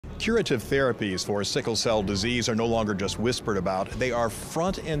Curative therapies for sickle cell disease are no longer just whispered about. They are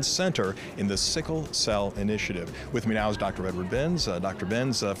front and center in the Sickle Cell Initiative. With me now is Dr. Edward Benz. Dr.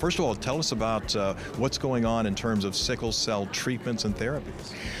 Benz, first of all, tell us about what's going on in terms of sickle cell treatments and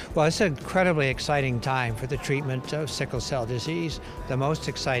therapies. Well, it's an incredibly exciting time for the treatment of sickle cell disease. The most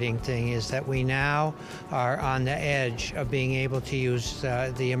exciting thing is that we now are on the edge of being able to use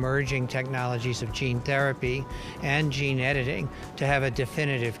the emerging technologies of gene therapy and gene editing to have a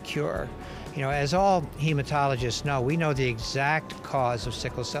definitive cure. You know, as all hematologists know, we know the exact cause of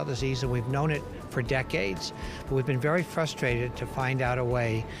sickle cell disease, and we've known it for decades. But we've been very frustrated to find out a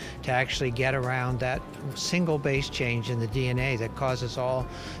way to actually get around that single base change in the DNA that causes all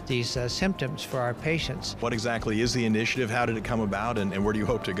these symptoms for our patients. What exactly is the initiative? How did it come about, and where do you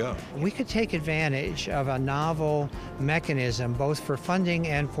hope to go? We could take advantage of a novel mechanism, both for funding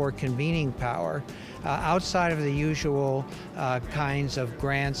and for convening power, outside of the usual kinds of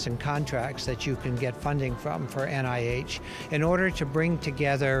grants and contracts that you can get funding from for NIH, in order to bring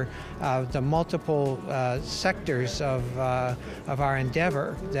together the multiple sectors of our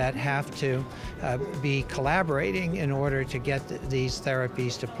endeavor that have to be collaborating in order to get these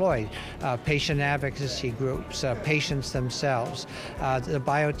therapies deployed. Patient advocacy groups, patients themselves, the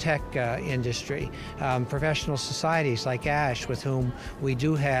biotech industry, professional societies like ASH, with whom we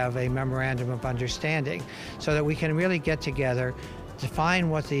do have a memorandum of understanding, so that we can really get together, define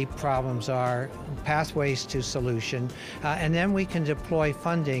what the problems are, pathways to solution, and then we can deploy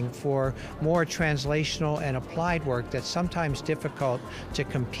funding for more translational and applied work that's sometimes difficult to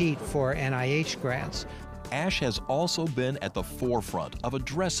compete for NIH grants. ASH has also been at the forefront of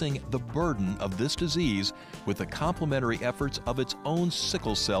addressing the burden of this disease with the complementary efforts of its own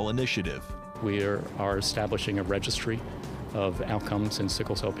sickle cell initiative. We are establishing a registry of outcomes in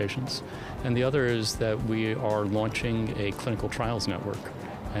sickle cell patients. And the other is that we are launching a clinical trials network.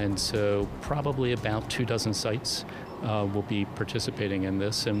 And so probably about 24 sites will be participating in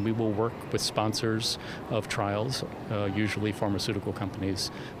this, and we will work with sponsors of trials, usually pharmaceutical companies,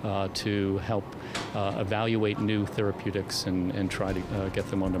 to help evaluate new therapeutics and try to get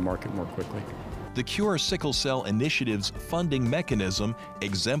them on the market more quickly. The Cure Sickle Cell Initiative's funding mechanism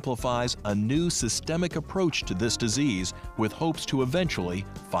exemplifies a new systemic approach to this disease with hopes to eventually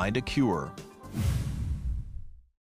find a cure.